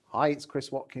Hi, it's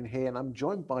Chris Watkin here, and I'm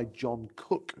joined by John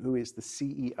Cook, who is the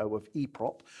CEO of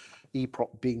eProp.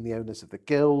 eProp being the owners of the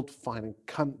Guild, Fine &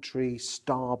 Country,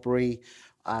 Starbury,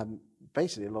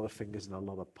 basically a lot of fingers and a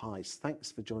lot of pies.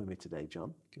 Thanks for joining me today,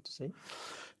 John. Good to see you.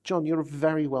 John, you're a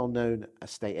very well-known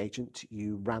estate agent.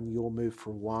 You ran Your Move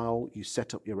for a while. You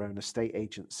set up your own estate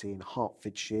agency in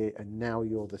Hertfordshire, and now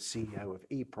you're the CEO of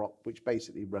eProp, which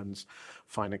basically runs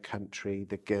Fine & Country,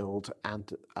 the Guild,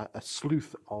 and a slew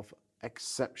of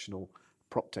exceptional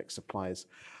prop tech suppliers.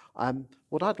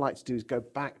 What I'd like to do is go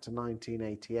back to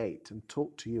 1988 and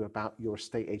talk to you about your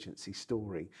estate agency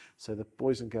story, so the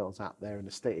boys and girls out there in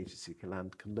estate agency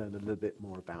land can learn a little bit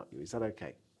more about you. Is that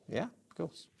okay? Yeah, of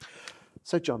course.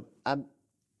 So John,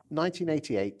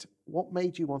 1988, what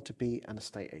made you want to be an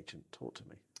estate agent? Talk to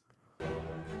me.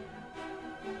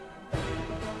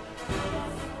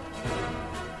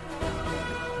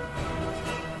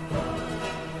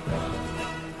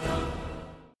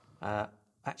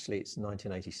 Actually, it's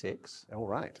 1986. All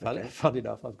right. Okay. Fun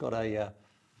enough, I've got the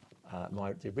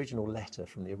original letter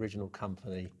from the original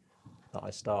company that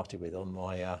I started with on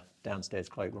my downstairs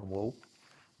cloakroom wall.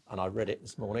 And I read it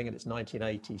this morning, and it's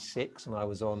 1986, and I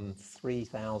was on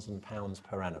 £3,000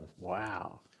 per annum.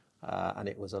 Wow. And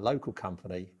it was a local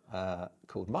company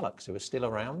called Mullocks, who are still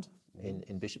around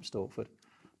in Bishop Stortford.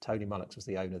 Tony Mullocks was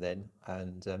the owner then,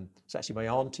 and it's actually my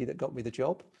auntie that got me the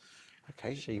job.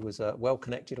 Okay. She was well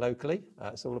connected locally.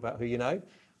 It's all about who you know.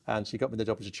 And she got me the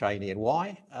job as a trainee. And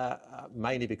why?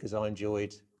 Mainly because I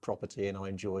enjoyed property and I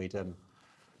enjoyed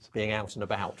being out and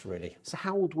about, really. So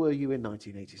how old were you in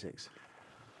 1986?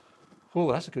 Oh,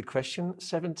 that's a good question.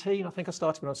 17. I think I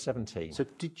started when I was 17. So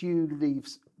did you leave,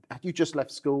 had you just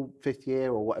left school, 5th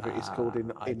year or whatever it is called?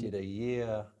 I did a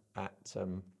year at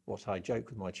what I joke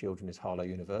with my children is Harlow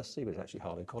University, but it's actually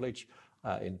Harlow College,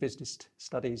 in business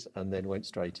studies, and then went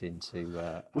straight into...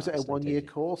 was it a one-year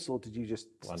course, or did you just...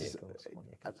 One-year course.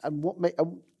 And what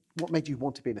made you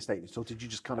want to be an estate agent, or did you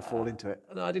just kind of fall into it?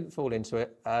 No, I didn't fall into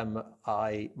it.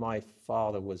 My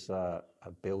father was a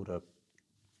builder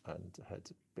and had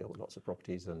built lots of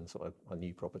properties and sort of a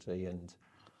new property, and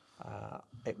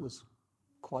it was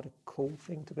quite a cool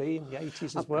thing to be in the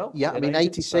 80s as well. Yeah, I mean,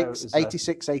 86, so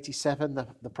 86, 87,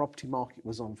 the property market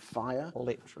was on fire.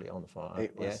 Literally on fire.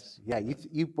 It was, yes. Yeah,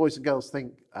 you boys and girls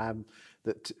think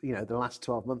that, you know, the last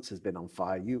 12 months has been on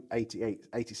fire.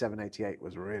 87, 88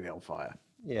 was really on fire.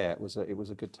 Yeah, it was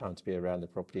a good time to be around the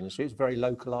property industry. It was a very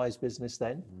localised business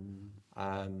then.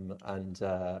 You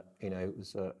know, it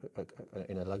was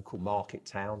in a local market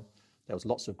town. There was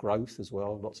lots of growth as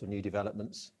well, lots of new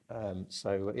developments. Yeah,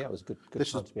 it was a good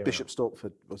time to be around. Bishop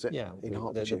Stortford, was it? Yeah, in the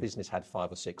Hertfordshire. business had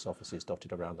 5 or 6 offices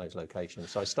dotted around those locations.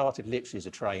 So I started literally as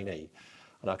a trainee,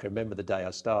 and I can remember the day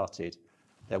I started,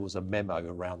 there was a memo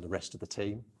around the rest of the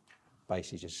team,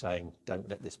 basically just saying, don't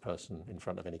let this person in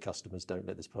front of any customers, don't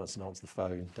let this person answer the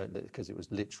phone, because it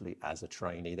was literally as a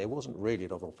trainee. There wasn't really a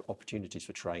lot of opportunities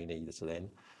for trainees then,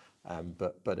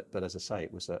 but as I say,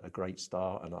 it was a great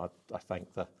start, and I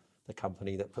thank the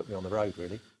company that put me on the road,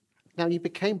 really. Now, you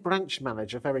became branch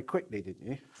manager very quickly, didn't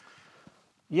you?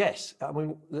 Yes, I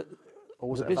mean... Or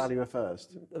was it a valuer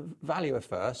first? Valuer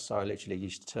first, so I literally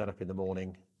used to turn up in the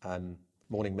morning,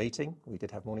 morning meeting. We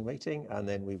did have morning meeting, and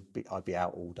then I'd be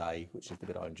out all day, which is the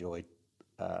bit I enjoyed,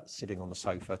 sitting on the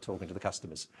sofa talking to the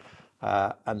customers.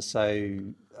 And so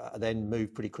I then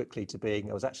moved pretty quickly to being,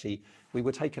 we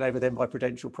were taken over then by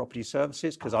Prudential Property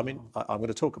Services, because I'm going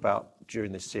to talk about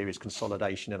during this series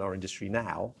consolidation in our industry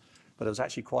now, but there was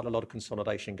actually quite a lot of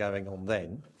consolidation going on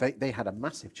then. They had a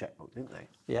massive checkbook, didn't they?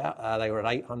 Yeah, they were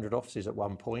at 800 offices at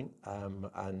one point,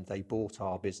 and they bought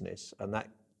our business, and that,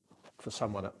 for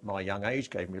someone at my young age,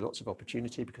 gave me lots of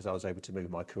opportunity because I was able to move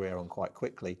my career on quite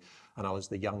quickly, and I was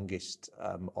the youngest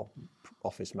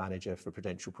office manager for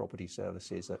Prudential Property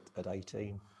Services at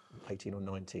 18 or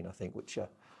 19, I think, which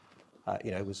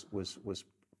you know, was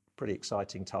pretty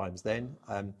exciting times then.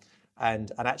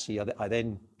 And actually, I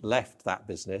then left that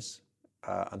business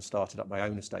and started up my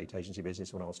own estate agency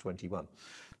business when I was 21.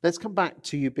 Let's come back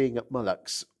to you being at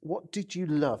Mullocks. What did you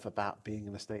love about being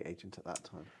an estate agent at that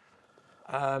time?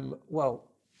 Well,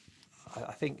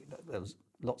 I think there was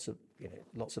lots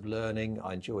of learning.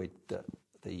 I enjoyed the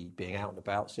being out and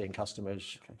about, seeing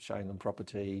customers, showing them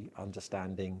property,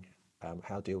 understanding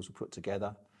how deals were put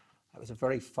together. It was a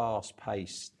very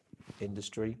fast-paced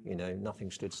industry. You know,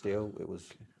 nothing stood still.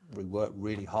 We worked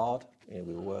really hard. You know,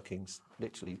 we were working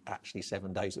literally actually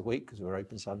 7 days a week because we were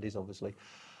open Sundays, obviously.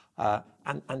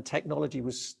 And technology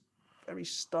was very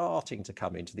starting to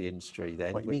come into the industry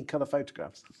then. What, you mean colour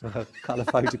photographs? Colour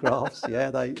photographs,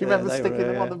 yeah. Do you remember sticking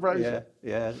them on the brochure?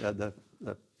 Yeah, the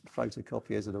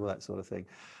photocopiers and all that sort of thing.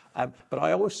 But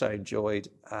I also enjoyed,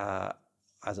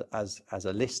 as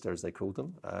a lister, as they called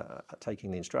them,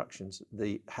 taking the instructions,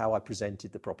 how I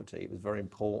presented the property. It was very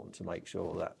important to make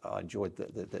sure that I enjoyed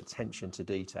the attention to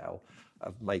detail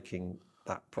of making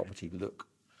that property look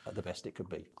the best it could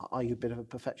be. Are you a bit of a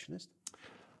perfectionist?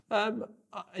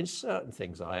 In certain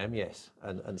things I am, yes,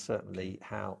 and certainly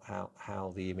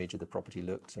how the image of the property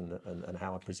looked and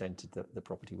how I presented the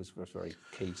property was very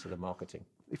key to the marketing.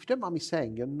 If you don't mind me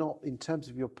saying, you're not, in terms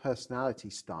of your personality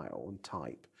style and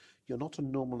type, you're not a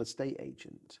normal estate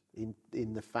agent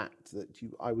in the fact that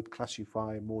I would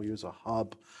classify more you as a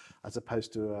hub as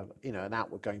opposed to an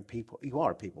outward going people. You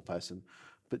are a people person,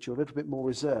 but you're a little bit more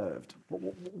reserved.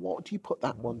 What do you put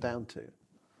that one down to?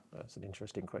 That's an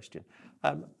interesting question.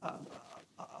 I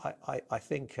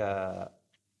think.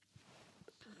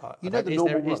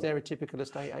 Is there a typical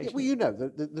estate agent? Yeah,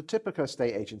 well, the typical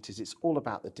estate agent is it's all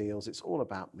about the deals. It's all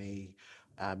about me.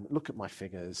 Look at my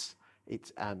figures.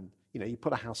 It's you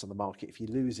put a house on the market. If you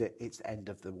lose it, it's the end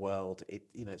of the world.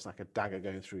 It's like a dagger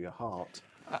going through your heart.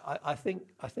 I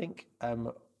think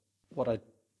what I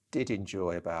did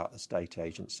enjoy about estate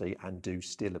agency and do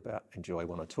still enjoy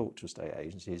when I talk to estate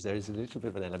agencies, there is a little bit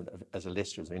of an element of, as a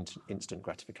lister, of instant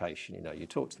gratification. You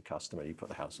talk to the customer, you put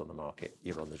the house on the market,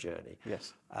 you're on the journey.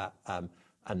 Yes.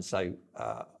 And so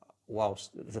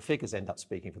whilst the figures end up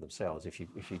speaking for themselves, if you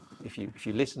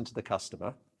listen to the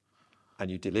customer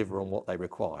and you deliver on what they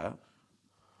require,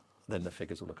 then the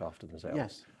figures will look after themselves.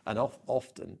 Yes. And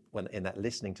often when in that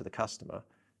listening to the customer,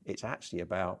 it's actually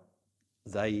about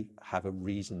they have a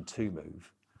reason to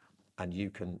move, and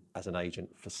you can, as an agent,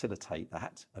 facilitate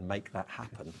that and make that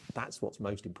happen. That's what's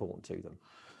most important to them.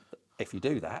 If you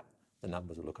do that, the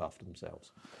numbers will look after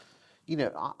themselves.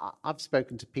 I've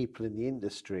spoken to people in the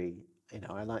industry.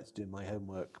 I like to do my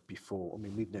homework before. I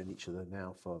mean, we've known each other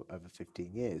now for over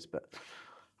 15 years, but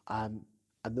and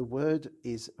the word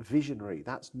is visionary.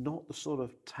 That's not the sort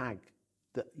of tag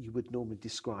that you would normally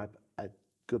describe a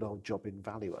good old job in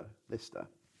valuer lister.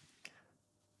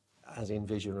 As in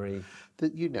visionary?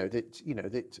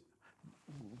 That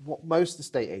what most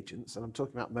estate agents, and I'm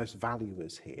talking about most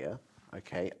valuers here,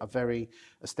 okay,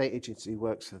 estate agency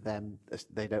works for them.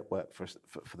 They don't work for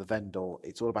the vendor.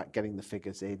 It's all about getting the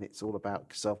figures in. It's all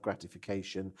about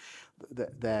self-gratification.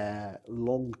 They're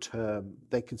long-term,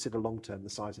 they consider long-term the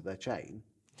size of their chain.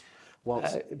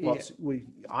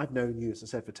 I've known you, as I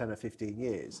said, for 10 or 15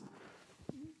 years.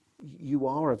 You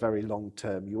are a very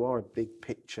long-term, you are a big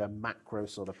picture, macro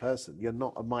sort of person. You're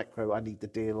not a micro, I need the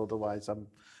deal, otherwise I'm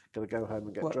going to go home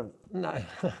and get drunk. No.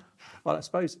 Well, I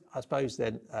suppose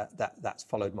then that's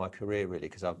followed my career really,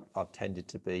 because I've tended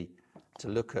to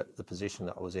look at the position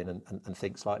that I was in and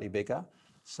think slightly bigger.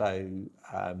 So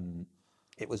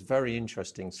it was very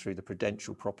interesting through the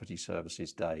Prudential Property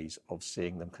Services days of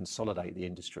seeing them consolidate the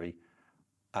industry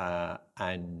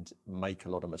and make a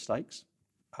lot of mistakes.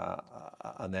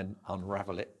 And then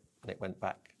unravel it, and it went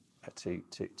back to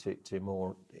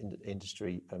more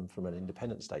industry from an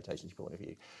independent estate agency point of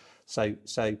view. So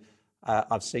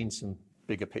I've seen some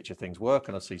bigger picture things work,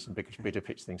 and I've seen some bigger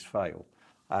picture things fail.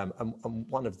 And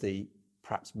one of the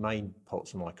perhaps main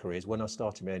parts of my career is when I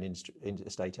started my own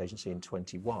estate agency in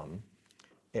 21,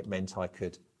 it meant I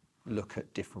could look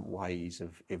at different ways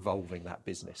of evolving that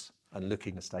business and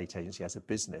looking at estate agency as a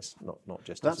business, not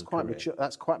just as a career. Mature.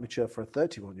 That's quite mature for a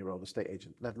 31-year-old estate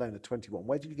agent, let alone a 21.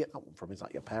 Where did you get that one from? Is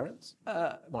that your parents?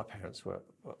 My parents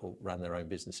all ran their own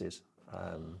businesses,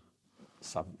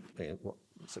 some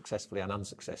successfully and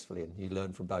unsuccessfully, and you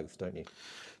learn from both, don't you?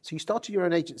 So you started your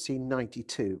own agency in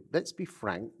 92. Let's be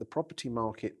frank, the property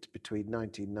market between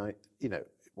 1990, it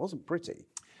wasn't pretty.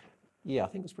 Yeah, I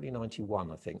think it was pretty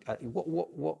 91, I think.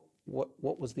 What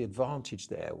was the advantage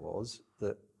there was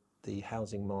that the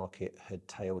housing market had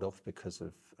tailed off because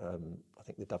of, I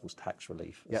think, the doubles tax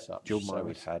relief as such. So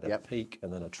we'd had a peak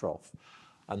and then a trough.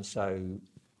 And so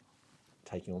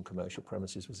taking on commercial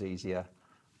premises was easier.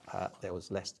 There was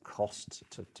less cost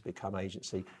to become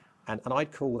agency. And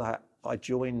I'd call that, I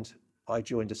joined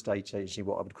estate agency,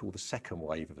 what I would call the second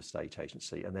wave of estate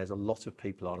agency. And there's a lot of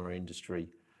people in our industry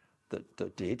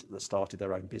that started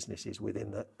their own businesses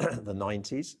within the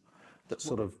 90s. That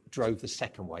sort of drove the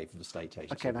second wave of estate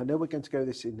agency. Okay, and I know we're going to go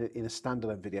this in a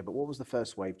standalone video, but what was the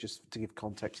first wave, just to give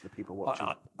context to the people watching?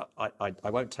 I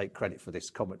won't take credit for this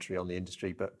commentary on the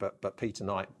industry, but Peter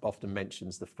Knight often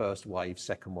mentions the first wave,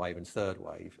 second wave, and third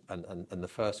wave, and the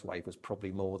first wave was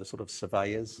probably more the sort of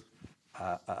surveyors,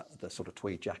 the sort of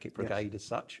tweed jacket brigade as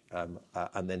such,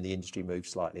 and then the industry moved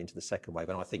slightly into the second wave,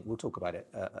 and I think we'll talk about it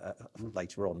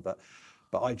later on. But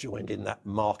I joined in that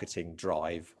marketing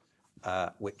drive.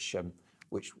 Which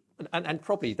And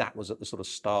probably that was at the sort of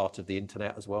start of the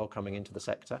internet as well, coming into the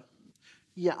sector.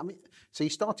 Yeah, I mean, so you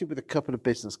started with a couple of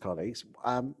business colleagues.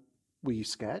 Were you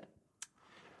scared?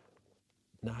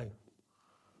 No,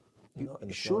 not in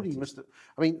the Surely you slightest. must have.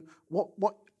 I mean,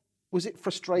 what was it?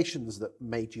 Frustrations that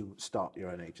made you start your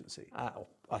own agency?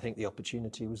 I think the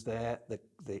opportunity was there.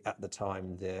 At the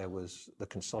time, there was the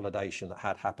consolidation that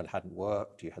had happened hadn't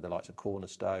worked. You had the likes of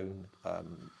Cornerstone,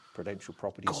 Prudential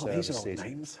Property God, these are old Services,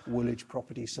 names. Woolwich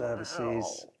Property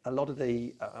Services. A lot of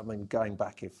the, I mean, going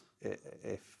back,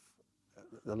 if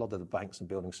a lot of the banks and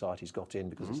building societies got in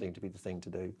because it seemed to be the thing to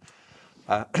do,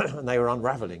 and they were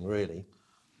unravelling really.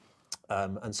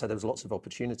 And so there was lots of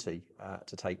opportunity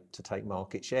to take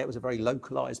market share. It was a very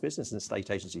localised business, and the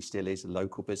estate agency still is a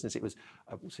local business. It was,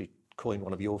 to coin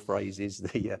one of your phrases,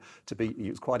 it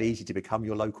was quite easy to become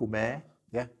your local mayor.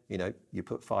 Yeah. You know, you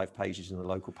put 5 pages in the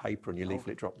local paper and your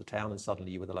leaflet dropped the town, and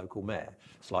suddenly you were the local mayor.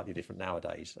 Slightly different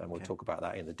nowadays, and we'll talk about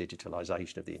that in the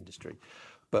digitalisation of the industry.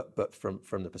 But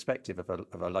from the perspective of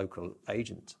a local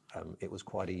agent, it was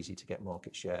quite easy to get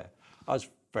market share. I was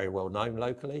very well known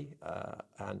locally,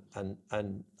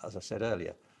 and as I said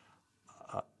earlier,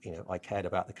 you know, I cared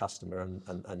about the customer,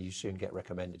 and you soon get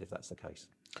recommended if that's the case.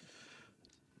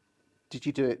 Did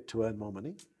you do it to earn more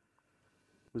money?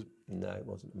 No, it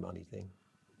wasn't a money thing.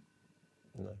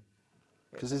 No.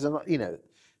 Because there's a lot, you know.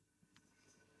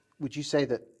 Would you say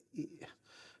that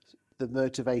the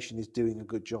motivation is doing a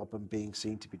good job and being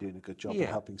seen to be doing a good job and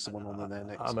helping someone on their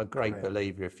next? I'm a great career?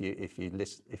 believer if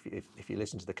you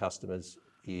listen to the customers,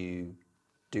 you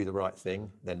do the right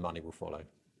thing, then money will follow,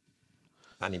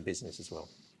 and in business as well.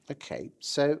 Okay,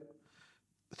 so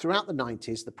throughout the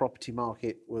 90s, the property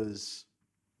market was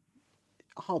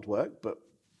hard work, but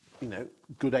you know,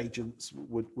 good agents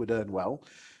would earn well.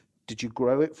 Did you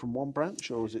grow it from one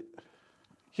branch, or was it?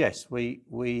 Yes, we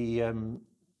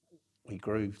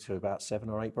grew to about 7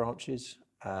 or 8 branches,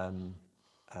 and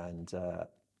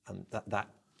that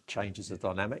changes the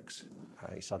dynamics.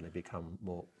 You suddenly become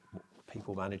more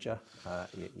people manager.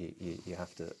 You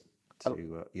have to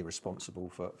you're responsible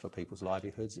for people's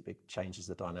livelihoods. It changes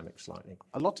the dynamics slightly.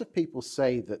 A lot of people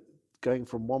say that going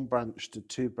from one branch to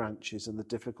 2 branches and the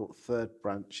difficult third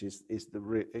branch is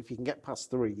if you can get past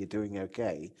 3, you're doing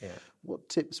okay. Yeah. What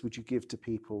tips would you give to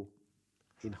people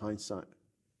in hindsight?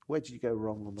 Where did you go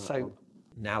wrong on that So one?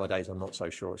 nowadays, I'm not so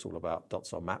sure it's all about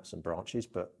dots on maps and branches,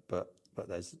 but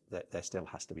there still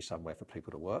has to be somewhere for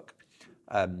people to work.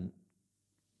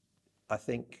 I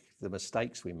think the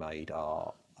mistakes we made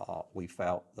are we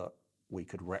felt that we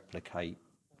could replicate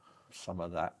some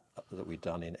of that we'd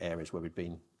done in areas where we'd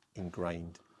been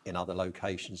ingrained in other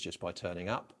locations just by turning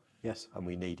up. Yes. And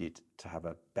we needed to have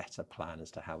a better plan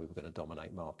as to how we were going to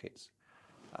dominate markets.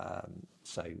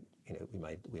 So you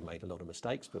know, we made a lot of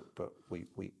mistakes, but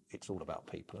it's all about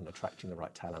people and attracting the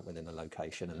right talent within the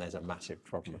location. And there's a massive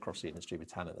problem across the industry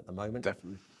with talent at the moment.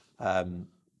 Definitely.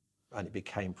 And it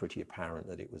became pretty apparent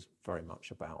that it was very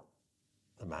much about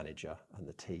the manager and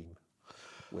the team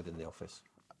within the office.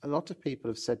 A lot of people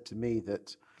have said to me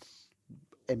that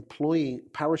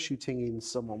parachuting in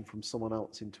someone from someone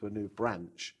else into a new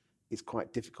branch is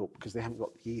quite difficult because they haven't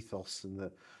got the ethos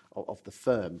and of the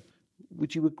firm.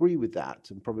 Would you agree with that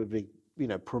and probably, you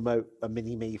know, promote a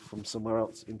mini-me from somewhere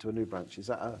else into a new branch? Is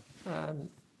that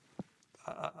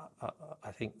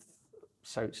I think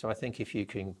so. So I think if you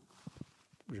can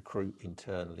recruit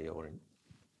internally or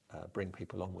bring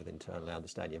people on with internally,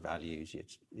 understand your values,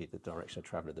 the direction of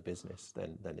travel of the business,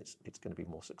 then it's going to be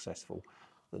more successful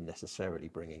than necessarily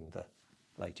bringing the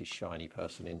latest shiny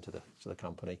person into the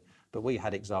company. But we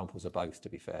had examples of both, to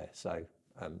be fair. So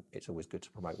it's always good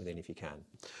to promote within if you can.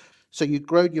 So you'd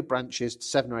grown your branches to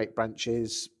 7 or 8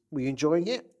 branches. Were you enjoying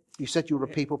it? You said you were a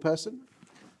people person?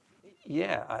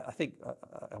 Yeah, I think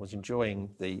I was enjoying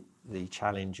the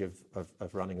challenge of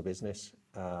running a business.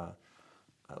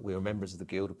 We were members of the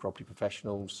Guild of Property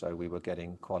Professionals, so we were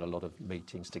getting quite a lot of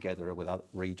meetings together with other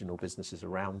regional businesses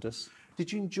around us.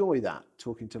 Did you enjoy that,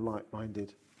 talking to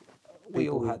like-minded people? We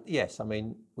all had, yes. I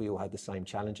mean, we all had the same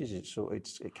challenges.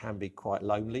 It can be quite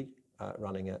lonely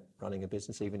running a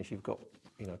business, even if you've got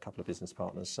a couple of business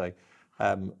partners. So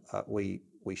we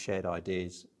shared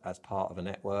ideas as part of a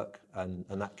network, and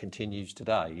that continues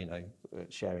today. You know,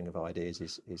 sharing of ideas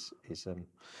is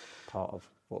part of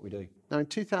what we do. Now, in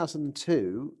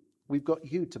 2002, we've got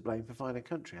you to blame for Fine &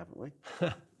 Country, haven't we?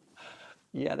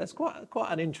 Yeah, there's quite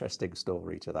an interesting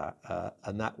story to that,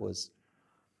 and that was.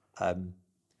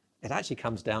 It actually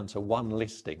comes down to one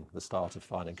listing, the start of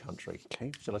Fine & Country.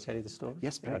 Okay. Shall I tell you the story?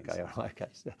 Yes, please. Okay, all right, okay.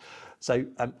 So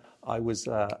I was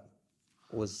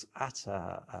at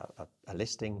a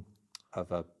listing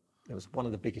of a It was one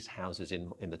of the biggest houses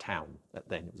in the town.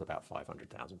 Then it was about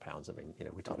 £500,000. I mean,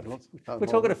 we're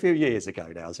talking a few years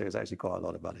ago now, so it was actually quite a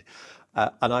lot of money.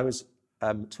 And I was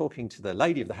talking to the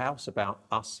lady of the house about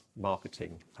us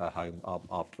marketing her home.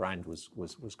 Our brand was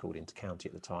called Intercounty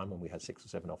at the time, and we had 6 or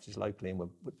 7 offices locally, and we're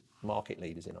market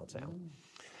leaders in our town.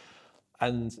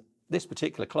 And this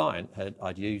particular client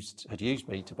had used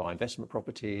me to buy investment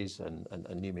properties and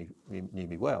knew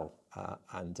me well,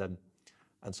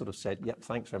 and sort of said, "Yep,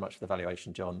 thanks very much for the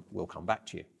valuation, John. We'll come back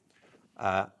to you."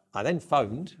 I then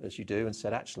phoned, as you do, and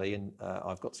said, "Actually,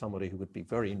 I've got somebody who would be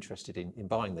very interested in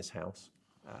buying this house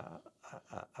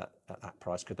at that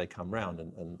price. Could they come round?"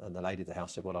 And the lady of the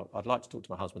house said, "Well, I'd like to talk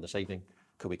to my husband this evening.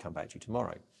 Could we come back to you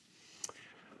tomorrow?"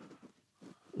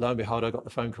 Lo and behold, I got the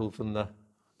phone call from the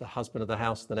husband of the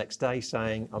house the next day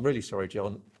saying, "I'm really sorry,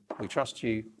 John. We trust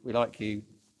you. We like you.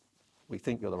 We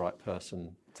think you're the right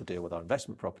person to deal with our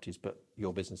investment properties, but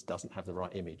your business doesn't have the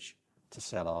right image to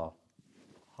sell our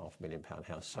 £500,000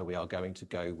 house. So we are going to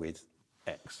go with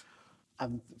X."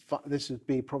 And this would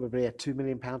be probably a £2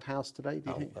 million house today,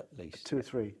 do you think? At least. 2 or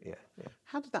 3? Yeah.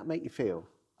 How did that make you feel?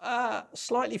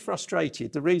 Slightly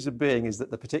frustrated. The reason being is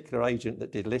that the particular agent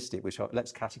that did list it, which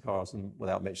let's categorise them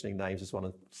without mentioning names, as one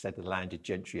of said the landed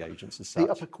gentry agents as such.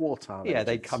 The upper quartile Yeah, agents.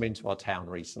 they'd come into our town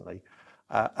recently,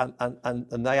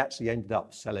 and they actually ended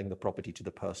up selling the property to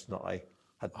the person that I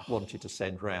had wanted to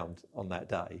send round on that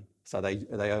day. So they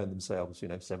earned themselves,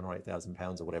 £7,000 or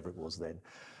 £8,000 or whatever it was then.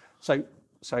 So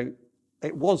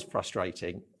it was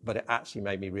frustrating, but it actually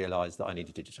made me realise that I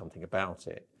needed to do something about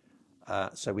it.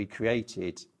 So we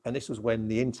created, and this was when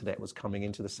the internet was coming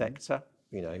into the sector.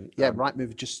 Yeah,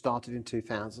 Rightmove just started in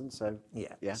 2000, so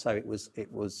yeah. So it was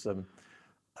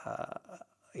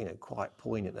quite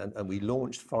poignant, and we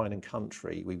launched Fine and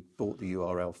Country. We bought the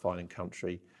URL Fine and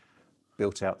Country,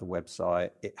 built out the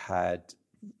website. It had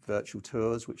virtual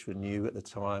tours, which were new at the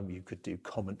time. You could do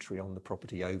commentary on the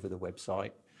property over the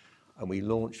website, and we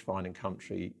launched Fine and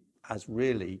Country as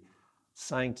really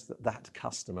saying to that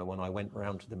customer, when I went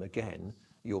round to them again,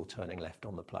 "You're turning left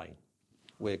on the plane.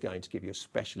 We're going to give you a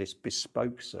specialist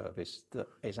bespoke service that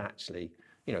is actually,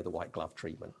 the white glove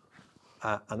treatment."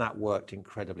 And that worked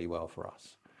incredibly well for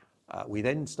us. We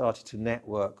then started to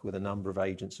network with a number of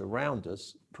agents around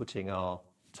us, putting our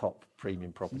top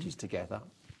premium properties together.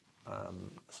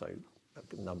 So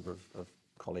a number of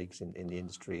colleagues in the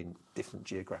industry in different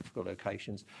geographical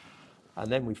locations.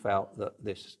 And then we felt that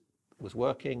this was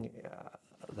working,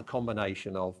 the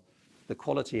combination of the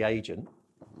quality agent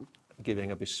giving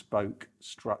a bespoke,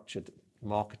 structured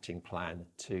marketing plan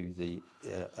to the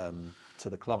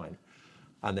client,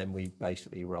 and then we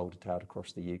basically rolled it out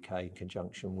across the UK in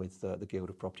conjunction with the Guild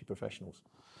of Property Professionals.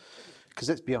 Because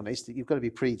let's be honest, you've got to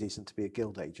be pretty decent to be a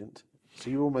guild agent.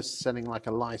 So you're almost selling like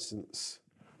a license.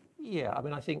 Yeah, I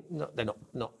mean, I think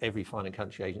not every Fine and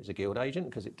Country agent is a guild agent,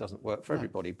 because it doesn't work for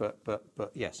everybody. But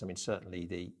yes, I mean, certainly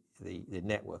the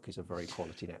network is a very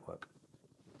quality network.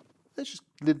 Let's just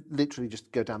literally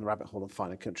just go down the rabbit hole of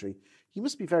Fine and Country. You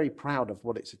must be very proud of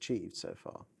what it's achieved so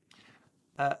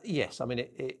far. Yes, I mean,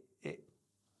 it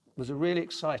was a really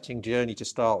exciting journey to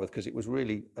start with, because it was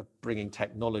really bringing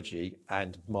technology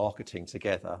and marketing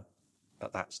together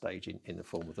at that stage in the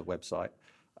form of the website.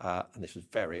 And this was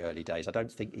very early days. I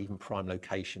don't think even Prime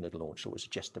Location had launched, or it was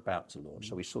just about to launch.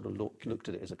 So we sort of looked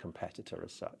at it as a competitor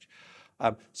as such.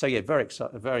 So yeah, very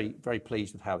excited, very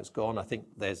pleased with how it's gone. I think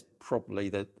there's probably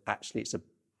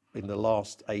in the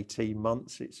last 18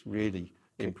 months, it's really,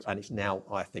 and it's now,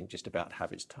 I think, just about to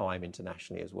have its time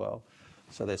internationally as well.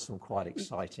 So there's some quite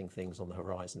exciting things on the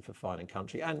horizon for Fine and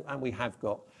Country. And we have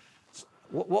got,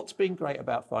 what's been great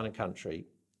about Fine and Country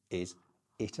is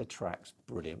it attracts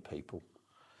brilliant people.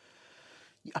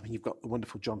 I mean, you've got the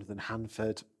wonderful Jonathan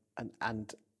Hanford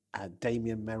and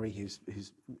Damien Merry, who's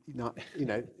not,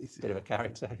 he's Bit of a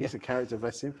character. He's a character,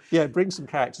 bless him. Yeah, bring some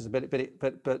characters a bit,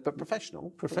 But professional.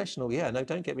 Professional, yeah. No,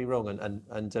 don't get me wrong.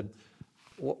 And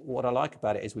what I like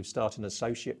about it is we've started an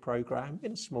associate program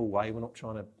in a small way. We're not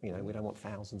trying to, we don't want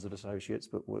thousands of associates,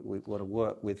 but we want to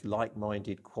work with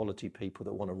like-minded quality people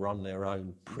that want to run their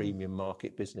own premium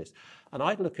market business. And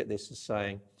I'd look at this as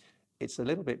saying it's a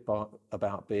little bit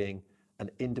about being an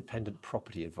independent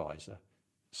property advisor.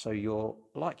 So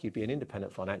you'd be an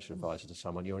independent financial advisor to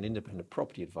someone, you're an independent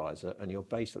property advisor, and you're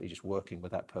basically just working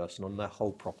with that person on their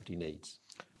whole property needs.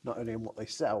 Not only in what they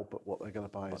sell, but what they're going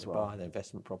to buy as well. Buy their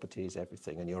investment properties,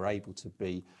 everything, and you're able to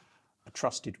be a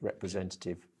trusted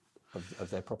representative of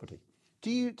their property.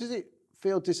 Does it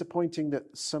feel disappointing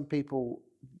that some people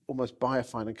almost buy a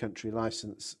Fine and Country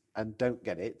license and don't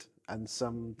get it, and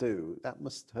some do? That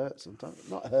must hurt sometimes.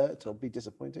 Not hurt, or be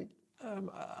disappointing.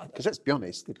 Because let's be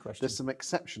honest, Good question. there's some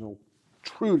exceptional,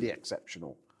 truly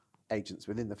exceptional agents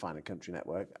within the Fine and Country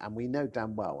network, and we know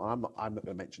damn well, and I'm not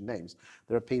going to mention names,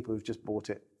 there are people who've just bought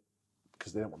it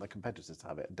because they don't want their competitors to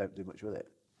have it and don't do much with it.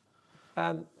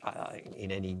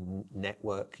 In any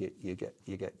network, you get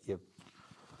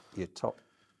your top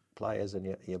players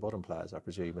and your bottom players, I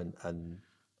presume, and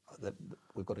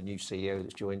we've got a new CEO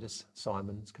that's joined us.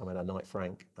 Simon's come in, Knight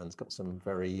Frank, and has got some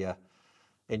very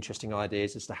interesting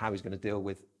ideas as to how he's going to deal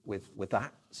with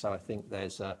that. So I think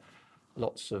there's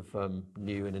lots of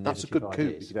new and innovative That's a good coup,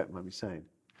 ideas. if you don't mind me saying.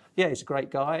 Yeah, he's a great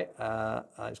guy.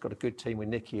 He's got a good team with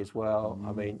Nikki as well.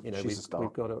 I mean, She's a star.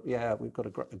 we've got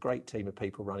a great team of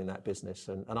people running that business,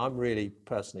 and I'm really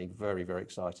personally very, very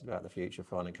excited about the future of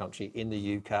Fine and Country in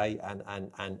the UK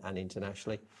and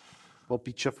internationally. Well,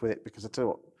 be chuffed with it, because I tell you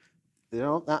what, there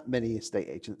aren't that many estate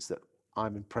agents that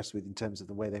I'm impressed with in terms of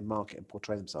the way they market and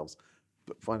portray themselves.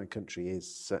 But Fine and Country is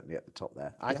certainly at the top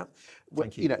there.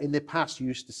 Thank you. You know, in the past, you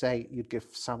used to say you'd give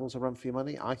Savills a run for your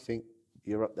money. I think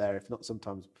you're up there, if not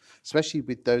sometimes, especially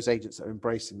with those agents that are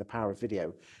embracing the power of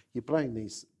video. You're blowing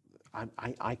these,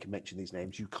 I can mention these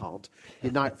names, you can't.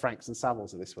 Your Knight Franks and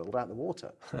Savills of this world out in the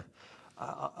water.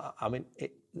 I mean,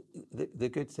 the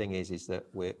good thing is that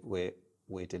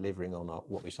we're delivering on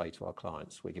what we say to our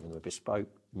clients. We're giving them a bespoke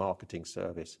marketing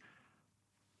service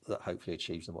that hopefully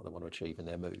achieves them what they want to achieve in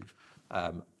their move.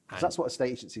 That's what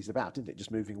estate agency is about, isn't it?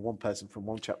 Just moving one person from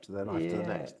one chapter of their life to the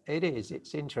next. It is.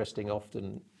 It's interesting.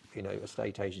 Often, you know,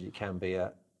 estate agent, it can be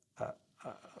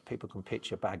people can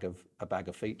pitch a bag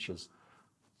of features,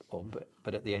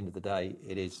 but at the end of the day,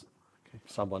 it is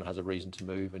someone has a reason to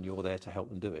move, and you're there to help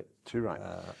them do it. Too right.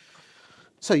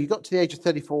 So you got to the age of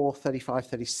 34, 35,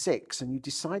 36, and you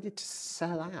decided to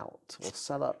sell out or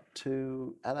sell up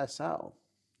to LSL.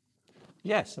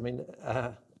 Yes, I mean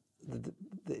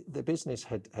the business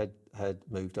had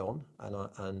moved on,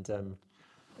 and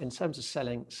in terms of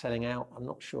selling out, I'm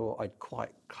not sure I'd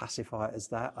quite classify it as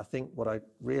that. I think what I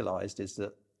realised is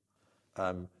that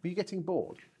Were you getting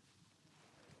bored?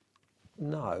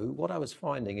 no, what I was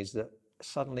finding is that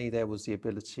suddenly there was the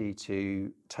ability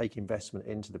to take investment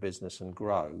into the business and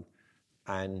grow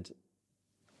in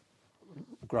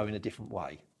a different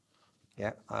way.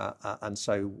 Yeah, and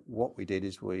so what we did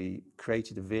is we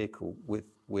created a vehicle with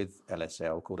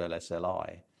LSL called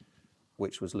LSLI,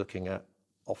 which was looking at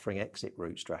offering exit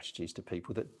route strategies to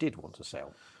people that did want to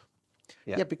sell.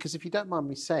 Yeah, because if you don't mind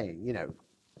me saying, you know,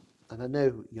 and I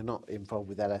know you're not involved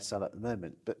with LSL at the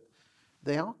moment, but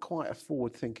they are quite a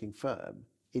forward-thinking firm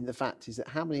in the fact is that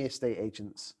how many estate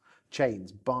agents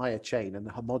chains buy a chain and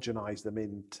homogenise them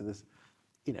into the,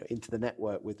 you know, into the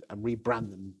network with and rebrand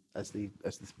them as the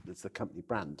company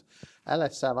brand.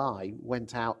 LSLI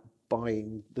went out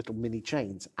buying little mini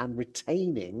chains and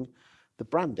retaining the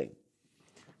branding.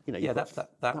 You know, yeah,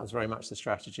 that was very much the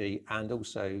strategy, and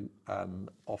also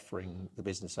offering the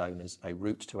business owners a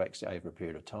route to exit over a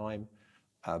period of time,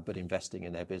 but investing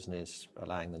in their business,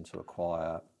 allowing them to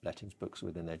acquire lettings books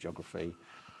within their geography,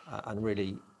 and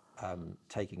really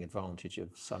taking advantage of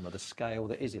some of the scale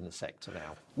that is in the sector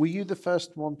now. Were you the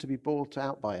first one to be bought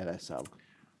out by LSL?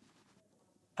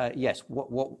 Yes.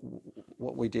 What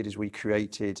we did is we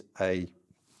created a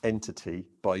entity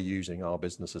by using our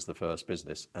business as the first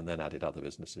business, and then added other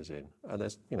businesses in. And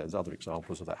there's other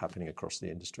examples of that happening across the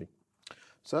industry.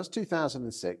 So that's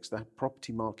 2006. The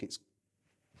property market's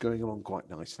going along quite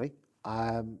nicely.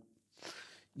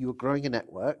 You were growing a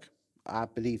network. I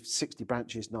believe 60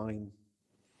 branches, nine.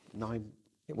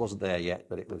 It wasn't there yet,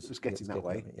 but it was getting that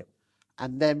way. Yep.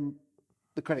 And then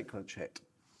the credit crunch hit.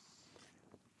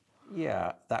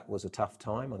 Yeah, that was a tough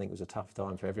time. I think it was a tough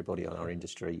time for everybody in our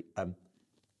industry.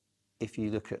 If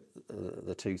you look at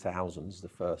the 2000s, the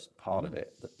first part of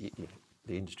it,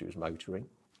 the industry was motoring.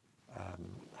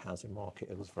 Housing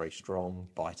market was very strong.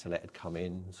 Buy-to-let had come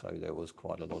in, so there was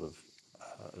quite a lot of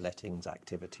lettings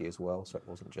activity as well. So it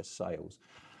wasn't just sales.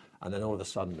 And then all of a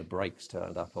sudden, the brakes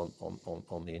turned up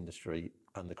on the industry,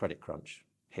 and the credit crunch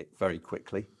hit very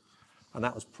quickly. And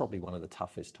that was probably one of the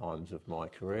toughest times of my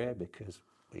career, because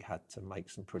we had to make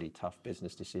some pretty tough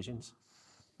business decisions.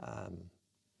 And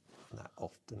that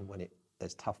often, when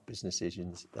there's tough business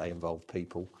decisions, they involve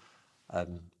people.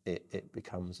 It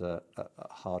becomes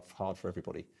hard for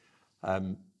everybody.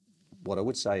 What I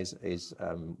would say is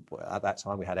at that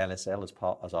time we had LSL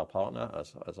as our partner,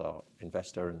 as our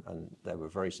investor, and they were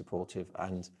very supportive.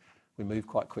 And we moved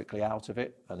quite quickly out of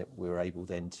it, and we were able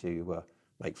then to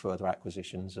make further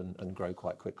acquisitions and grow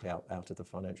quite quickly out of the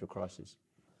financial crisis.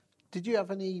 Did you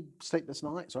have any sleepless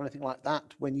nights or anything like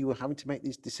that when you were having to make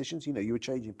these decisions? You know, you were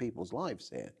changing people's lives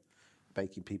here.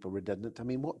 making people redundant. I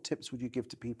mean, what tips would you give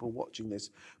to people watching this?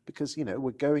 Because, you know,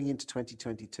 we're going into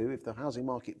 2022. If the housing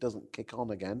market doesn't kick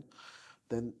on again,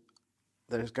 then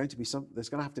there's going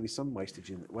to have to be some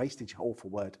wastage, awful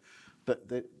word, but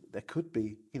there could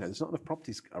be, you know, there's not enough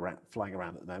properties flying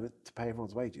around at the moment to pay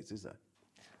everyone's wages, is there?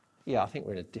 Yeah, I think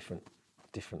we're in a different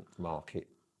market,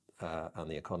 and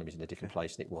the economy's in a different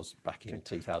place than it was back in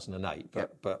 2008.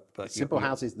 But simple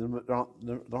houses, there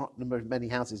aren't many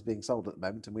houses being sold at the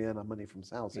moment, and we earn our money from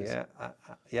sales.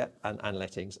 And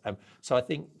lettings. So I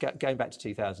think going back to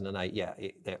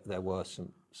 2008, there were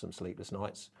some sleepless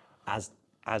nights.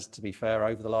 As to be fair,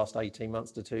 over the last 18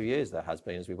 months to 2 years, there has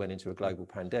been, as we went into a global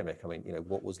pandemic. I mean, you know,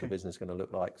 what was the business going to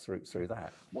look like through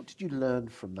that? What did you learn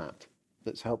from that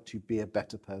that's helped you be a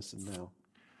better person now?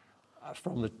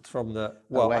 From the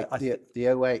well, the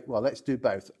 08. Well, let's do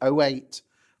both. 08,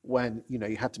 when, you know,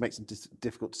 you had to make some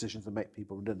difficult decisions and make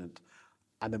people redundant,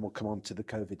 and then we'll come on to the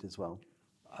COVID as well.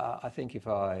 I think if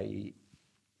I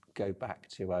go back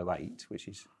to 08, which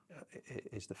is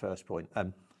the first point.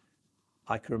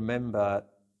 I can remember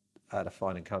at a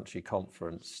Fine and Country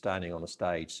conference standing on a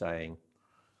stage saying,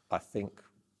 I think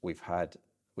we've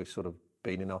sort of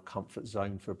been in our comfort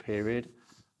zone for a period.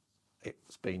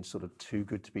 It's been sort of too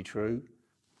good to be true.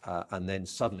 And then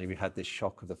suddenly we had this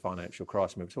shock of the financial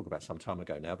crisis. I mean, we talk about some time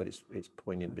ago now, but it's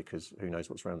poignant because who knows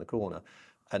what's around the corner.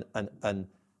 And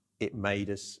it made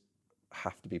us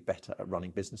have to be better at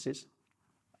running businesses,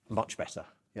 much better.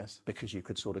 Yes. Because you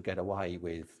could sort of get away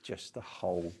with just the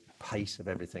whole pace of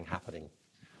everything happening.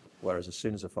 Whereas as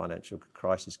soon as the financial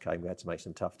crisis came, we had to make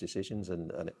some tough decisions,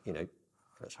 and you know,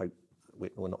 let's hope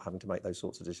we're not having to make those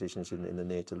sorts of decisions in the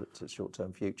near to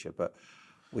short-term future. But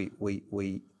we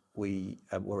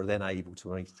were then able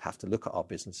to have to look at our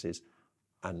businesses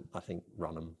and I think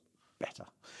run them better.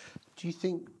 Do you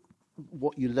think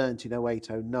what you learnt in 08,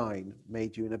 09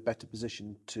 made you in a better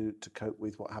position to cope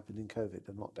with what happened in COVID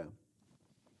and lockdown?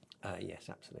 Yes,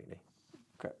 absolutely,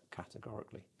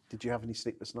 categorically. Did you have any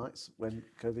sleepless nights when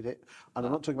COVID hit? And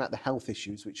I'm not talking about the health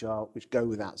issues, which go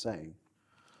without saying.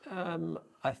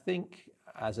 I think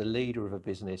as a leader of a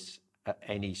business at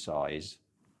any size,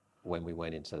 when we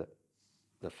went into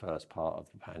the first part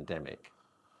of the pandemic,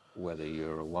 whether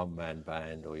you're a one-man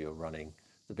band or you're running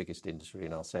the biggest industry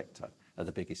in our sector,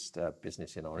 the biggest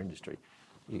business in our industry,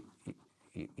 you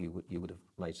would have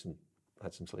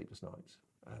had some sleepless nights.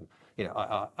 You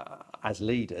know, as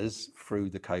leaders through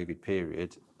the COVID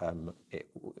period,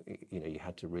 you know, you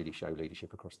had to really show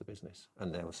leadership across the business,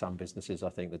 and there were some businesses I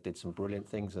think that did some brilliant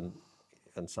things, and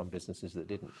some businesses that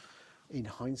didn't. In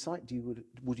hindsight,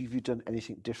 would you have done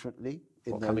anything differently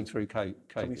coming through COVID?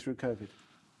 Coming through COVID.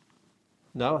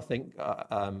 No, I think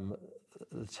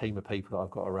the team of people that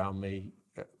I've got around me.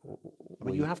 I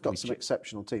mean, you have got some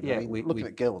exceptional team. Yeah, I mean, looking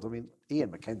at Guild, I mean, Ian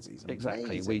McKenzie's amazing.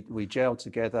 Exactly. We gelled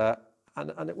together.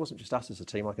 And it wasn't just us as a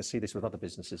team. I can see this with other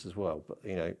businesses as well. But,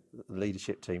 you know, the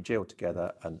leadership team gelled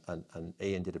together, and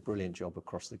Ian did a brilliant job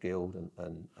across the Guild,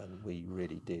 and we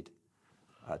really did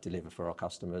deliver for our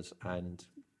customers and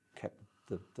kept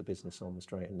the business on the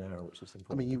straight and narrow, which is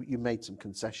important. I mean, you made some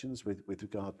concessions with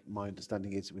regard, my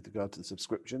understanding is, with regard to the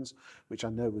subscriptions, which I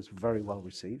know was very well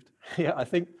received. Yeah, I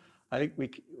think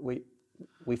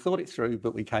we thought it through,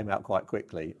 but we came out quite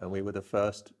quickly, and we were the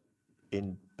first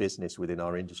in business within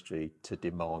our industry to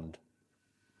demand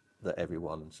that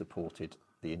everyone supported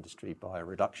the industry by a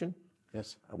reduction.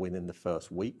 Yes. Within the first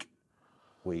week,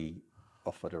 we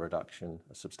offered a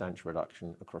substantial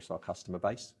reduction across our customer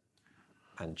base,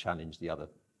 and challenged the other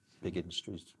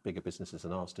bigger businesses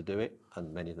than ours to do it,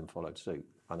 and many of them followed suit.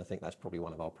 And I think that's probably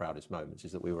one of our proudest moments,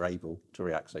 is that we were able to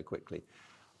react so quickly.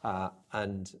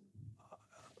 And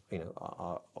you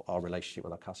know, our relationship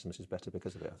with our customers is better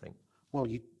because of it, I think. Well,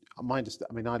 I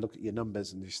mean, I look at your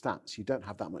numbers and your stats. You don't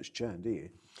have that much churn, do you?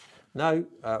 No,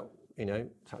 you know,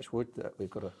 touch wood, that we've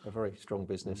got a very strong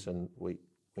business, and we,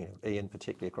 you know, Ian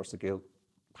particularly across the Guild,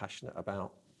 passionate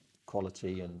about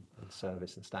quality and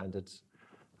service and standards.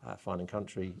 Fine and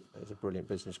Country is a brilliant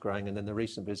business growing, and then the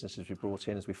recent businesses we brought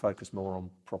in as we focus more on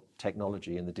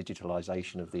technology and the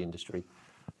digitalisation of the industry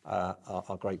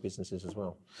are great businesses as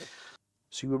well.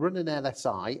 So you were running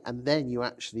LSI, and then you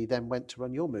actually then went to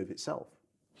run your move itself.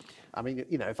 I mean,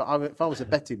 you know, if I was a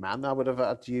betting man, I would have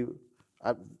had you,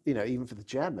 you know, even for the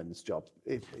chairman's job,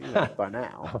 by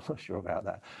now. I'm not sure about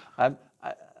that.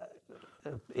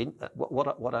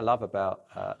 What I love about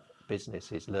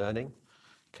business is learning.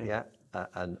 Okay. Yeah,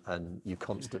 and you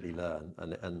constantly learn,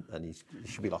 and you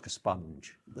should be like a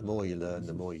sponge. The more you learn,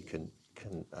 the more you can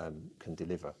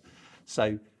deliver.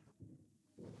 So,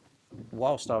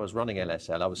 whilst I was running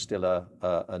LSL, I was still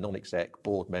a non-exec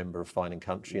board member of Fine and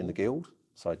Country in the Guild.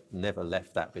 So I never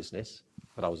left that business,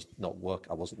 but I wasn't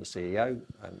the CEO,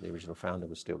 and the original founder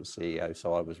was still the CEO,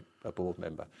 so I was a board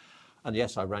member. And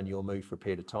yes, I ran Your Move for a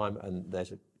period of time, and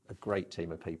there's a great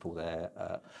team of people there.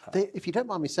 If you don't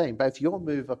mind me saying, both Your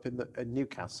Move up in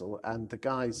Newcastle and the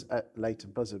guys at Leighton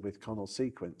Buzzard with Connell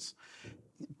Sequence,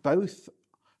 both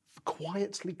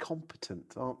quietly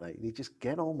competent, aren't they? They just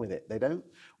get on with it. They don't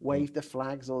wave the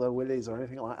flags or their willies or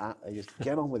anything like that. They just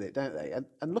get on with it, don't they?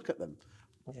 And look at them.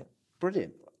 Yeah.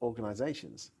 Brilliant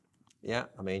organisations. Yeah,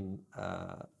 I mean,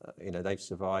 they've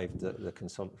survived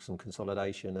some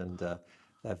consolidation, and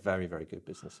they're very, very good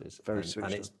businesses. Very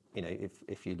and it's,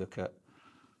 if you look at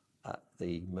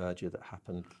the merger that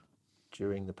happened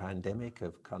during the pandemic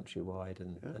of Countrywide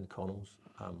and Connells,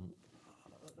 a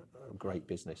great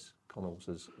business. Connells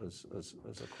has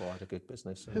acquired a good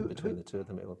business, and between the two of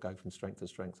them, it will go from strength to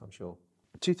strength, I'm sure.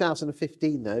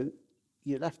 2015, though,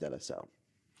 you left LSL.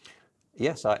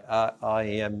 Yes,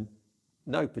 I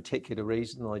no particular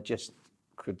reason. I just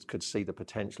could see the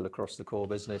potential across the core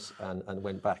business, and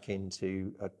went back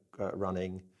into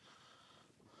running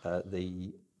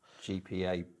the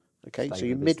GPA. Okay, so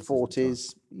you're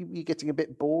mid-40s. You're getting a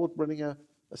bit bored running a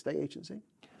estate agency?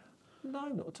 No,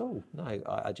 not at all. No,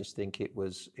 I just think it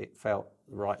felt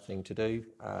the right thing to do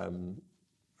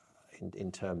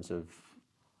in terms of,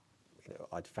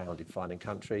 I'd founded Fine &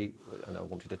 Country, and I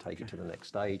wanted to take it to the next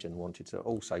stage, and wanted to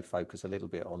also focus a little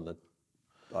bit on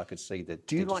I could see the.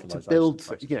 Do you like to build,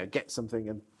 get something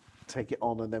and take it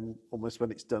on, and then almost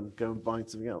when it's done, go and buy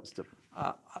something else?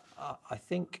 I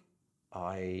think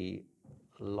I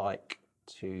like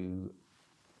to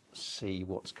see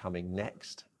what's coming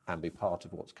next and be part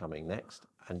of what's coming next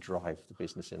and drive the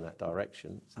business in that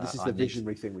direction. So this is the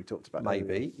visionary thing we talked about.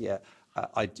 Maybe, yeah.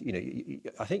 I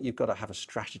think you've got to have a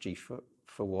strategy for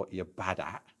what you're bad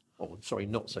at, or sorry,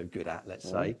 not so good at, let's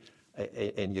say,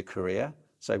 in your career.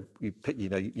 So you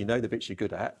know the bits you're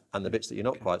good at, and the bits that you're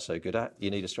not quite so good at,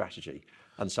 you need a strategy.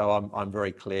 And so I'm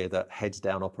very clear that heads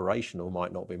down operational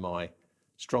might not be my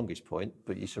strongest point,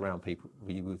 but you surround people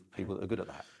with people that are good at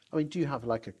that. I mean, do you have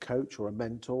like a coach or a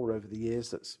mentor over the years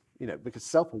that's, because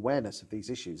self-awareness of these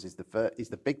issues is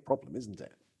the big problem, isn't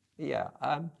it? Yeah,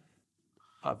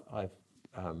 I've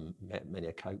met many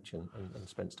a coach and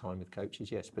spent time with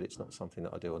coaches, yes, but it's not something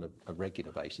that I do on a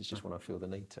regular basis, just when I feel the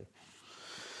need to.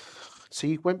 So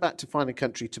you went back to Fine &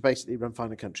 Country to basically run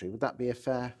Fine & Country. Would that be a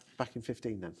fair back in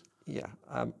 15 then? Yeah,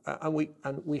 and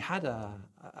we had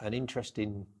an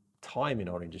interesting time in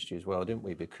our industry as well, didn't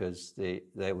we? Because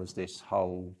there was this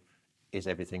whole, is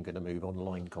everything going to move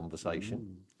online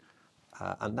conversation?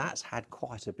 And that's had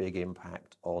quite a big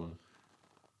impact on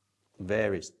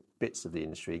various bits of the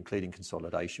industry, including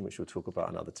consolidation, which we'll talk about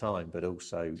another time, but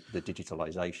also the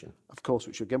digitalisation. Of course,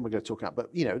 which again we're going to talk about. But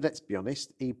let's be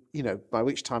honest. By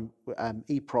which time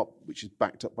eProp, which is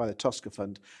backed up by the Tosca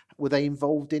Fund, were they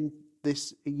involved in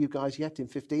this? You guys yet in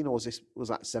 15, or was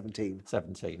that 17?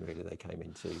 17, really. They came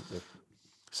into.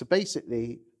 So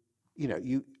basically,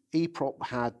 eProp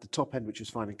had the top end, which was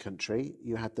Fine & Country.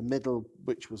 You had the middle,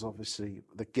 which was obviously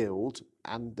the Guild,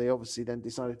 and they obviously then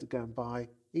decided to go and buy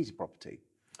Easy Property.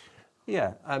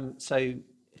 Yeah,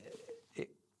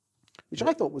 which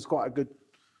I thought was quite a good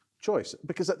choice,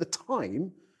 because at the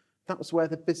time, that was where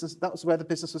the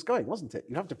business was going, wasn't it?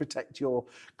 You have to protect your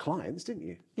clients, didn't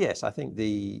you? Yes, I think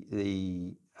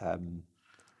the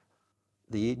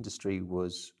industry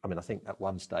was, I think at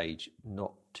one stage,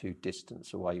 not too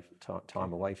distant away,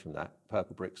 time away from that.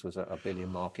 Purplebricks was a $1 billion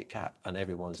market cap, and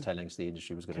everyone's telling us the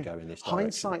industry was going to go in this direction.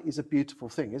 Hindsight is a beautiful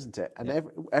thing, isn't it? And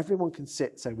everyone can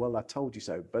sit and say, well, I told you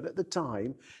so. But at the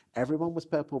time, everyone was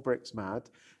Purplebricks mad.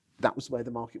 That was where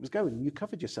the market was going, and you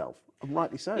covered yourself, and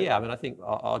rightly so. Yeah, I think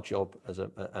our job as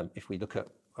if we look at,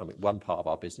 one part of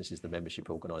our business is the membership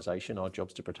organisation. Our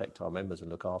job's to protect our members and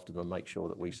look after them and make sure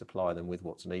that we supply them with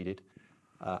what's needed.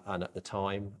 And at the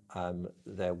time,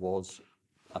 there was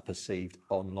a perceived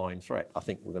online threat. I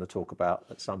think we're going to talk about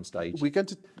at some stage. We're going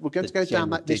to go down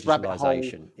this rabbit hole.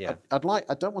 Yeah. I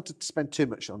don't want to spend too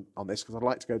much on this, because I'd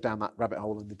like to go down that rabbit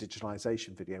hole in the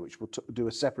digitalisation video, which we'll do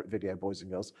a separate video, boys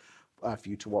and girls, for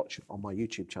you to watch on my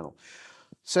YouTube channel.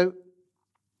 So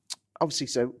obviously,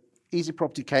 Easy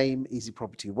Property came, Easy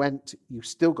Property went. You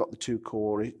still got the two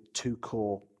core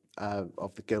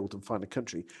of the Guild and Fine &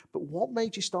 Country. But what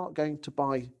made you start going to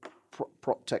buy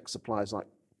prop tech suppliers like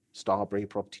Starbury,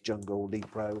 Property Jungle,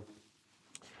 Lepro?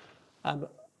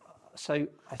 Because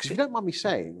if you don't mind me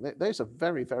saying, those are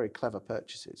very, very clever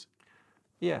purchases.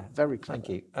 Yeah, very clever. Thank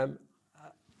you.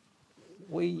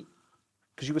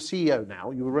 Because you were CEO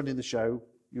now, you were running the show,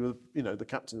 you were, the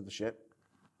captain of the ship.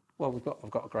 Well, I've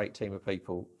got a great team of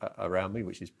people around me,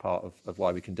 which is part of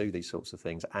why we can do these sorts of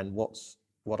things. And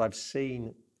what I've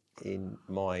seen in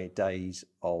my days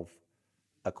of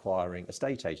acquiring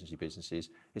estate agency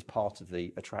businesses is part of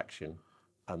the attraction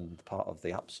and part of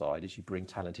the upside is you bring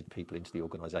talented people into the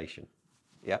organisation.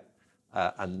 Yeah.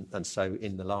 And so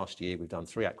in the last year, we've done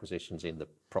 3 acquisitions in the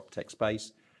prop tech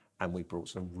space, and we brought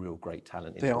some real great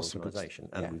talent into the organisation,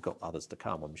 and we've got others to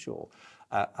come, I'm sure.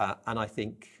 And I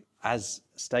think as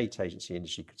estate agency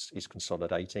industry is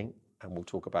consolidating, and we'll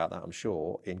talk about that, I'm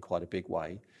sure, in quite a big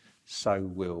way, so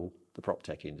will the prop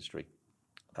tech industry.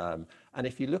 And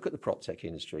if you look at the prop tech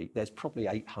industry, there's probably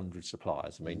 800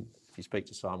 suppliers. I mean, if you speak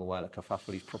to Simon Whale at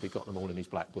Kerfuffle, he's probably got them all in his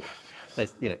black book.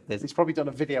 He's probably done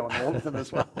a video on all of them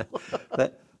as well.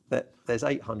 There's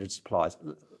 800 suppliers,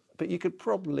 but you could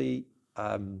probably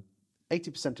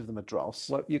 80% of them are dross.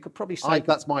 Well, you could probably say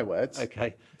that's my words.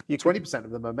 Okay, 20%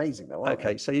 of them are amazing, though. Aren't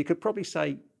Okay, they? so you could probably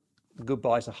say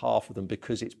goodbye to half of them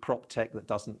because it's prop tech that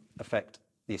doesn't affect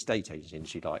the estate agency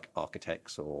industry, like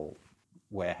architects or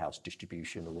warehouse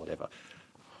distribution or whatever.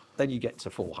 Then you get to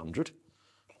 400.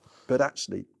 But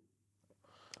actually,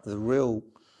 the real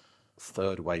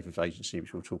third wave of agency,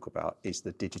 which we'll talk about, is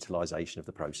the digitalisation of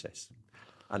the process.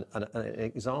 And an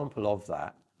example of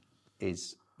that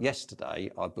is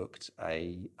yesterday I booked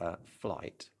a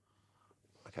flight,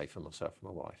 for myself and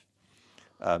my wife.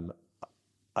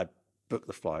 I booked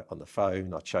the flight on the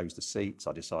phone, I chose the seats,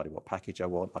 I decided what package I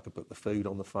want, I could book the food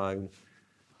on the phone.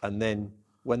 And then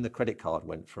when the credit card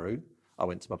went through, I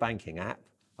went to my banking app,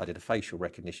 I did a facial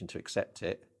recognition to accept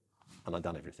it, and I'd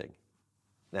done everything.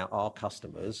 Now, our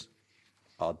customers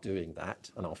are doing that,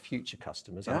 and our future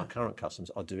customers and our current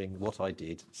customers are doing what I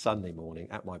did Sunday morning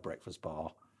at my breakfast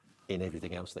bar in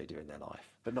everything else they do in their life.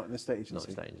 But not in the estate agency. Not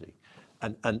in the estate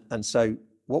agency. And so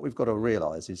what we've got to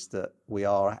realise is that we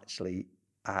are actually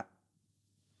at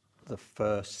the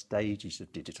first stages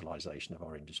of digitalisation of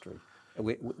our industry.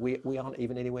 We aren't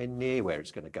even anywhere near where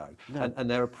it's going to go. No. And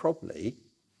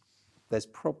there's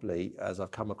probably, as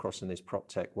I've come across in this prop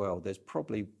tech world, there's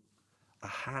probably a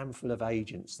handful of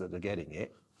agents that are getting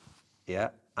it,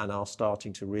 and are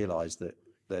starting to realise that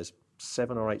there's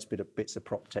 7 or 8 bits of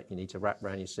prop tech you need to wrap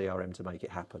around your CRM to make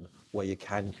it happen, where you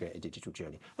can create a digital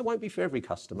journey. It won't be for every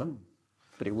customer,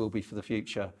 but it will be for the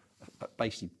future,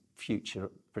 basically future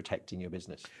protecting your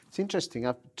business. It's interesting.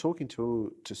 I've been talking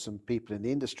to some people in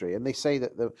the industry, and they say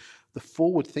that the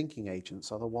forward-thinking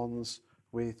agents are the ones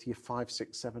with your 5,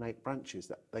 6, 7, 8 branches,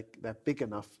 that they're big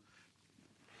enough.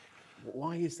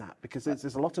 Why is that? Because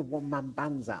there's a lot of one-man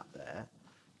bands out there,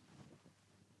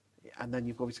 and then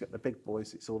you've obviously got the big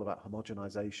boys. It's all about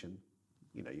homogenisation,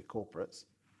 your corporates.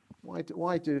 Why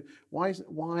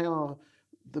are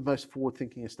the most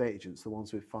forward-thinking estate agents the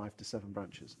ones with 5 to 7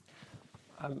 branches?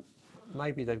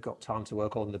 Maybe they've got time to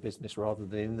work on the business rather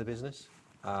than in the business,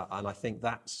 and I think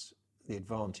that's the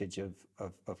advantage of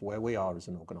where we are as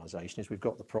an organisation. Is we've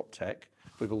got the prop tech,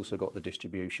 we've also got the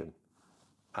distribution.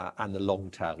 And the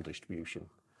long tail distribution.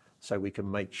 So we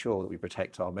can make sure that we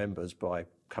protect our members by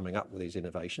coming up with these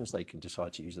innovations. They can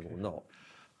decide to use them or not.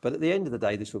 But at the end of the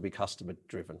day, this will be customer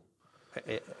driven.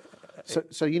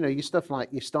 So your stuff like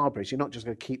your Starberries, you're not just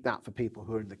going to keep that for people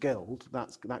who are in the guild.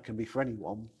 That can be for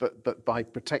anyone. But by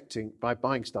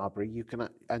buying Starberry, you can,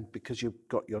 and because you've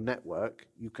got your network,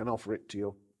 you can offer it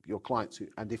to your clients.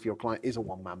 And if your client is a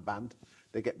one-man band,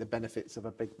 they get the benefits of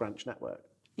a big branch network.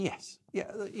 Yes,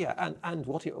 and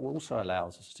what it also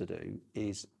allows us to do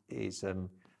is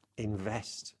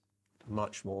invest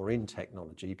much more in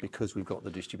technology because we've got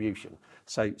the distribution.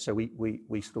 So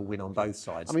we still win on both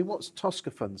sides. I mean, what's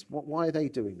Tosca Funds? Why are they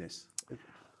doing this?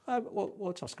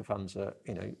 Well, Tosca Funds,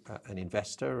 an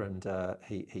investor, and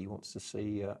he wants to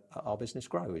see our business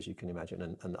grow, as you can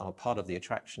imagine. And our part of the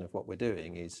attraction of what we're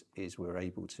doing is we're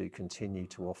able to continue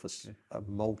to offer a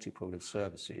multiple of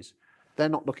services. They're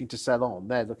not looking to sell on,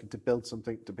 they're looking to build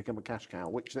something to become a cash cow,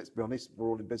 which, let's be honest, we're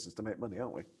all in business to make money,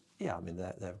 aren't we? Yeah, I mean,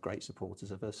 they're great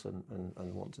supporters of us and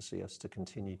want to see us to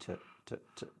continue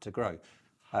to grow.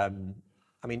 I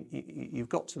mean, you've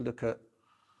got to look at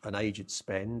an agent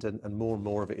spend, and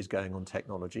more of it is going on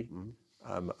technology.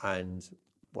 And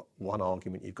one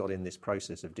argument you've got in this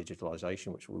process of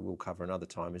digitalisation, which we will cover another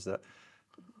time, is that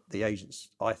the agents,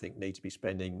 I think, need to be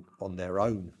spending on their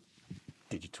own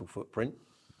digital footprint,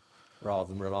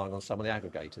 rather than relying on some of the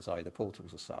aggregators, i.e. the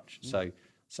portals as such. So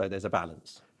there's a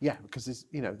balance. Yeah, because there's,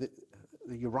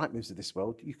 your right moves of this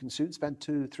world, you can soon spend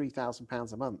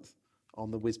 £2,000-3,000 a month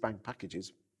on the whiz-bang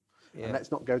packages. Yeah. And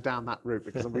let's not go down that route,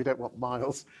 because we don't want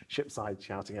Miles Shipside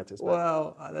shouting at us.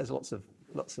 Well, there's lots of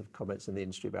comments in the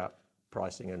industry about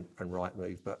pricing and right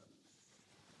move, but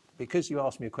because you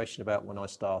asked me a question about when I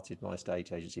started my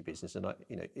estate agency business, and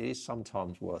it is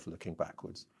sometimes worth looking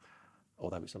backwards,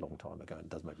 although it's a long time ago and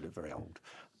does make me look very old,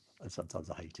 and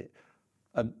sometimes I hate it.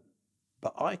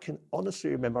 But I can honestly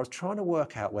remember I was trying to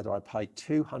work out whether I paid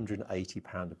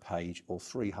 £280 a page or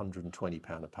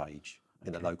 £320 a page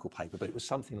in a local paper, but it was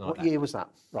something like that. What year was that?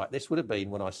 Right, this would have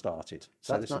been when I started.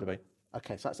 So this would have been.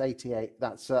 Okay, so that's 88.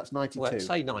 That's 92. Well,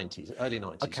 say 90s, early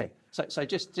 90s. Okay. So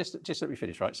just let me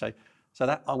finish, right? So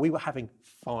that we were having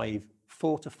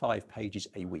 4 to 5 pages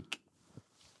a week.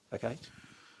 Okay.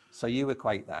 So you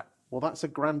equate that. Well, that's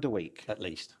 £1,000 a week. At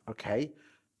least. Okay.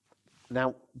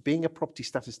 Now, being a property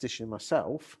statistician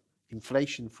myself,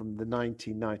 inflation from the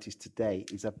 1990s to today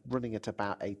is running at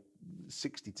about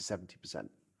 60 to 70%.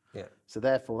 Yeah. So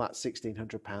therefore, that's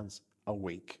 £1,600 a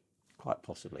week. Quite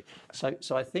possibly.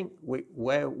 So I think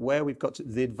where we've got to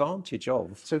the advantage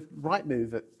of. So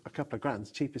Rightmove at a couple of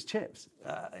grand's cheap as chips.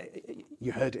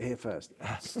 You heard it here first.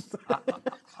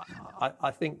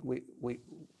 I think you've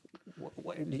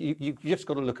just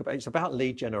got to look at it. It's about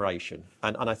lead generation,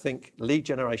 and I think lead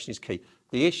generation is key.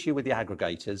 The issue with the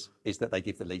aggregators is that they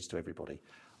give the leads to everybody.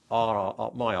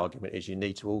 My argument is you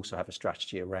need to also have a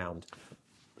strategy around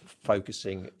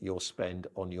focusing your spend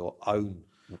on your own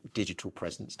digital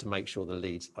presence to make sure the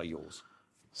leads are yours.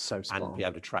 So smart. And be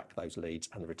able to track those leads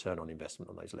and the return on investment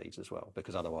on those leads as well,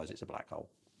 because otherwise it's a black hole.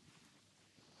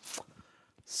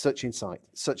 Such insight,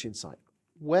 such insight.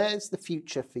 Where's the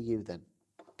future for you then,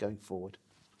 going forward?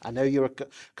 I know you're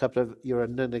you're a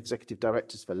non-executive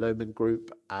directors for Lohmann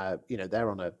Group. They're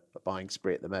on a buying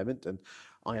spree at the moment, and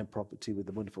Iron Property with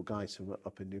the wonderful guys who are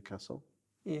up in Newcastle.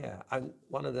 Yeah, and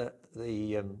one of the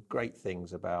great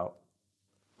things about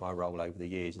my role over the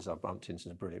years is I've bumped into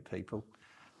some brilliant people,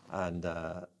 and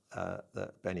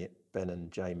Ben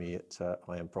and Jamie at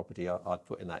Iron Property, I'd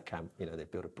put in that camp.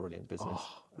 They've built a brilliant business.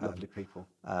 Oh, lovely people.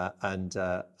 And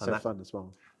fun as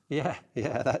well. Yeah,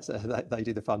 that's they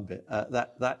do the fun bit.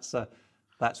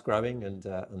 That's growing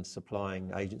and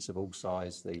supplying agents of all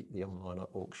size the online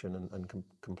auction and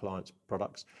compliance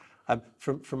products.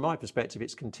 From my perspective,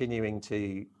 it's continuing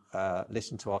to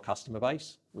listen to our customer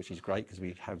base, which is great because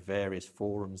we have various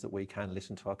forums that we can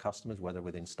listen to our customers, whether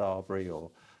within Starbury or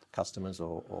customers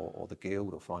or the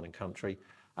Guild or Fine and Country,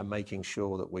 and making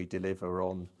sure that we deliver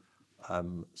on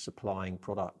supplying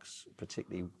products,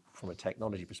 particularly from a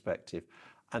technology perspective.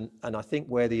 And I think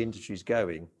where the industry is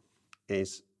going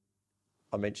is,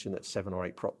 I mentioned that 7 or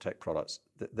 8 prop tech products,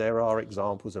 that there are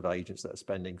examples of agents that are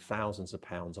spending thousands of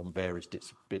pounds on various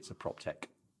bits of prop tech,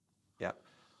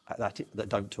 that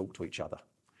don't talk to each other.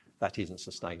 That isn't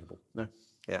sustainable. No.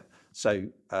 Yeah. So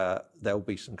there'll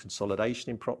be some consolidation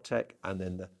in prop tech, and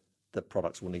then the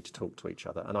products will need to talk to each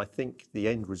other. And I think the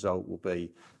end result will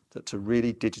be that to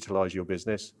really digitalise your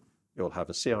business, you'll have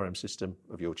a CRM system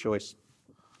of your choice,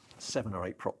 7 or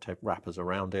 8 prop tech wrappers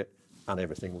around it, and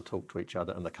everything will talk to each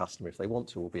other, and the customer, if they want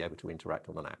to, will be able to interact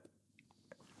on an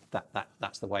app.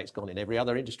 That's the way it's gone in every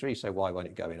other industry, so why won't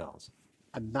it go in ours?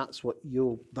 And that's what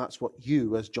you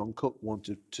as John Cook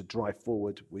wanted to drive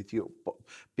forward with your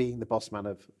being the boss man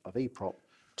of eProp,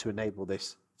 to enable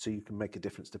this so you can make a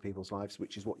difference to people's lives,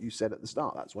 which is what you said at the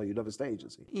start. That's why you love a estate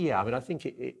agency. Yeah, I mean, I think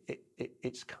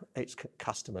it's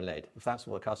customer led. If that's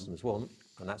what the customers want,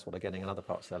 and that's what they're getting in other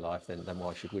parts of their life, then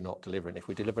why should we not deliver it? And if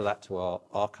we deliver that to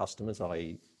our customers,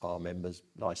 i.e. our members,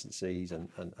 licensees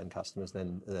and customers,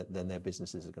 then their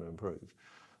businesses are going to improve.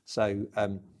 So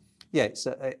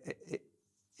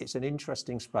it's an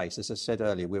interesting space. As I said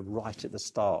earlier, we're right at the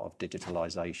start of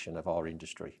digitalisation of our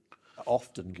industry.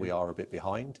 Often we are a bit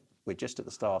behind. We're just at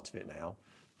the start of it now,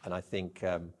 and I think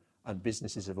and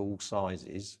businesses of all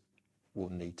sizes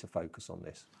will need to focus on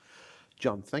this.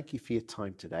 John, thank you for your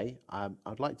time today.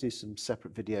 I'd like to do some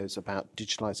separate videos about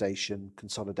digitalisation,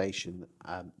 consolidation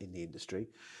in the industry.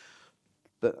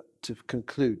 But to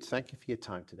conclude, thank you for your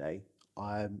time today.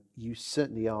 You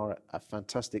certainly are a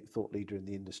fantastic thought leader in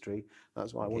the industry.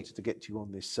 That's why I wanted to get you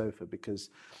on this sofa, because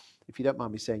if you don't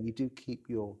mind me saying, you do keep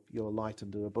your light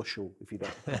under a bushel, if you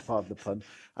don't pardon the pun.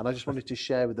 And I just wanted to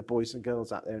share with the boys and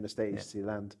girls out there in estate agency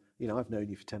land, I've known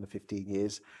you for 10 or 15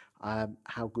 years,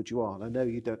 how good you are. And I know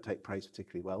you don't take praise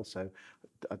particularly well, so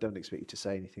I don't expect you to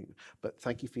say anything. But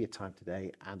thank you for your time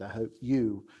today, and I hope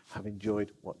you have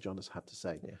enjoyed what John has had to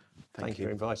say. Yeah. Thank you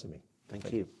for inviting me.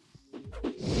 Thank you.